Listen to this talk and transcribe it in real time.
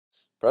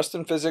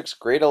Preston Physics,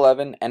 Grade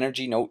 11,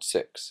 Energy Note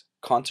 6,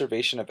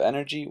 Conservation of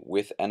Energy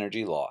with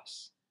Energy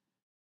Loss.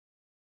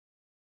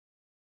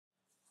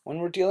 When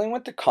we're dealing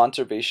with the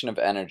conservation of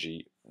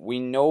energy, we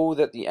know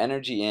that the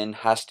energy in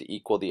has to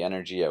equal the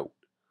energy out.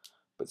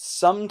 But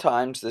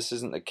sometimes this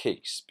isn't the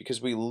case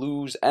because we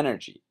lose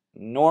energy.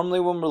 Normally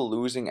when we're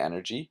losing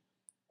energy,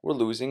 we're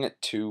losing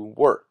it to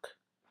work.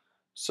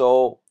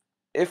 So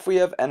if we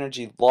have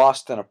energy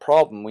lost in a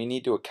problem, we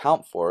need to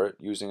account for it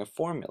using a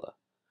formula.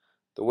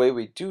 The way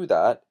we do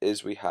that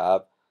is we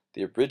have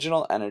the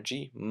original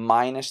energy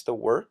minus the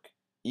work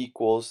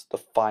equals the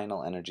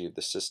final energy of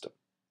the system.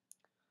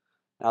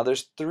 Now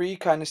there's three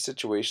kind of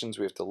situations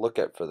we have to look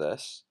at for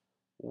this.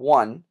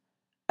 One,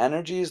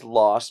 energy is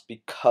lost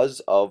because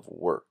of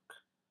work.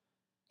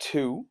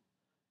 Two,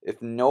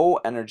 if no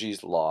energy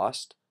is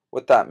lost,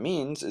 what that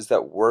means is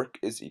that work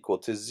is equal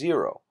to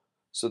zero.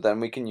 So then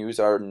we can use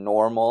our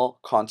normal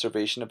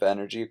conservation of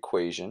energy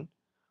equation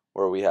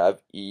where we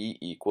have E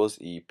equals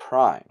E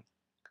prime.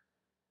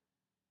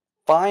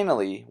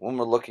 Finally, when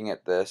we're looking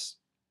at this,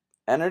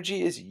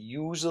 energy is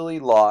usually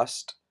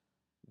lost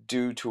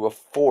due to a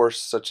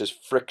force such as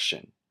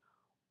friction.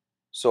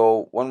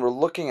 So when we're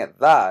looking at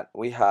that,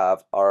 we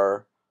have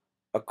our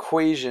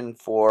equation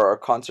for our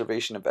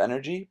conservation of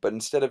energy, but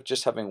instead of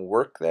just having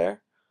work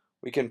there,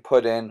 we can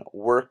put in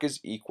work is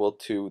equal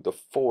to the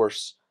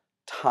force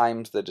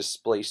times the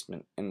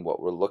displacement in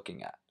what we're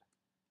looking at.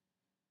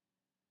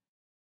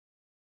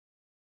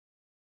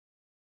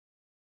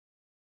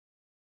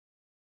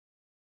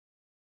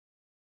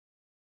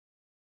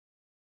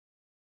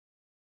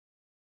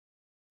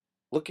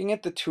 Looking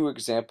at the two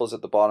examples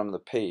at the bottom of the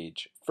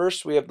page,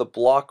 first we have the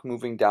block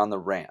moving down the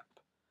ramp.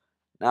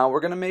 Now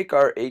we're going to make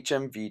our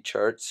HMV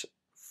charts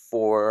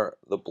for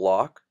the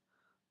block.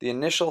 The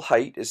initial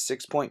height is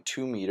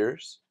 6.2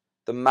 meters.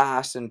 The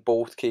mass in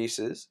both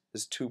cases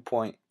is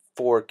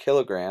 2.4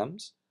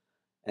 kilograms.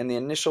 And the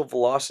initial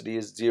velocity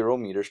is 0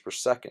 meters per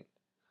second.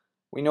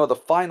 We know the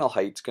final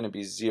height is going to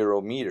be 0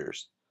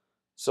 meters.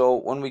 So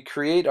when we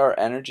create our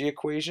energy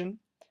equation,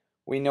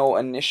 we know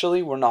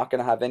initially we're not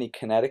going to have any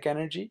kinetic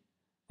energy,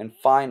 and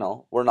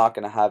final, we're not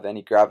going to have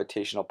any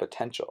gravitational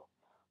potential.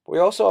 But we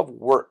also have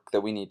work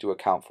that we need to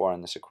account for in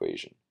this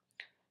equation.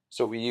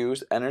 So we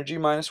use energy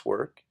minus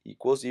work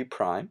equals E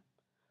prime.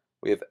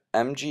 We have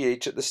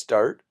mgh at the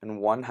start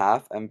and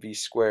 1/2 mv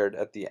squared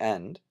at the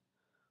end.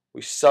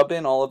 We sub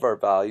in all of our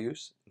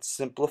values and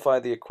simplify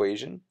the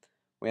equation.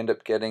 We end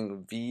up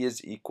getting V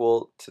is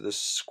equal to the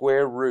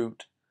square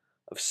root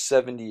of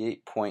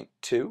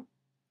 78.2,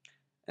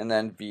 and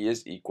then V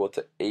is equal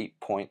to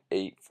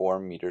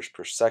 8.84 meters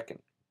per second.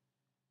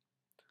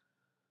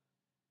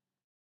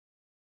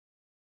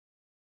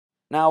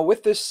 Now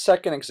with this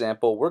second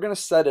example, we're going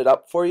to set it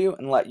up for you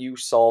and let you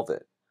solve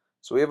it.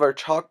 So we have our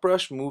chalk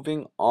brush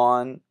moving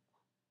on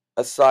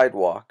a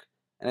sidewalk,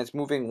 and it's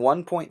moving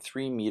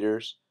 1.3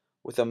 meters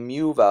with a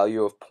mu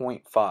value of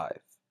 0.5.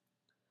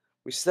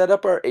 We set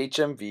up our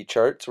HMV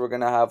chart, so we're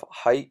going to have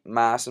height,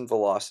 mass, and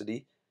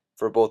velocity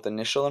for both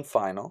initial and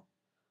final.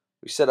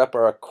 We set up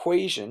our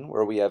equation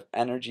where we have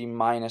energy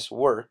minus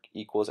work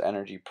equals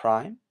energy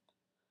prime.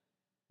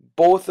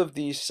 Both of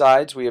these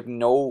sides we have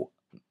no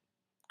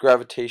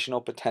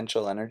gravitational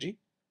potential energy,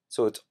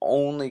 so it's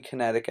only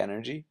kinetic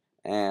energy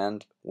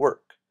and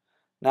work.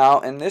 Now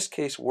in this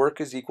case,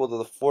 work is equal to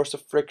the force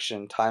of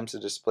friction times the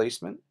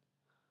displacement.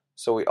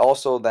 So we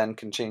also then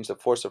can change the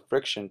force of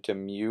friction to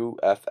mu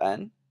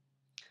Fn.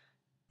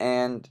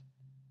 And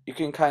you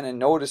can kind of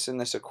notice in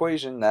this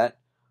equation that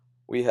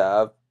we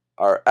have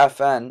our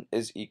Fn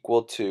is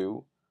equal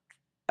to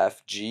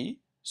Fg.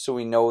 So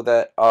we know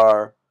that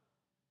our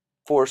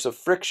force of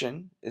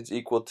friction is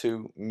equal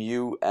to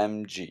mu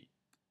mg.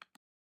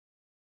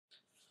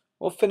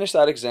 We'll finish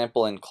that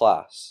example in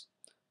class.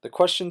 The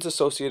questions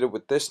associated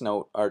with this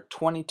note are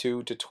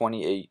 22 to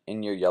 28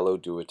 in your yellow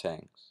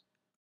duotangs.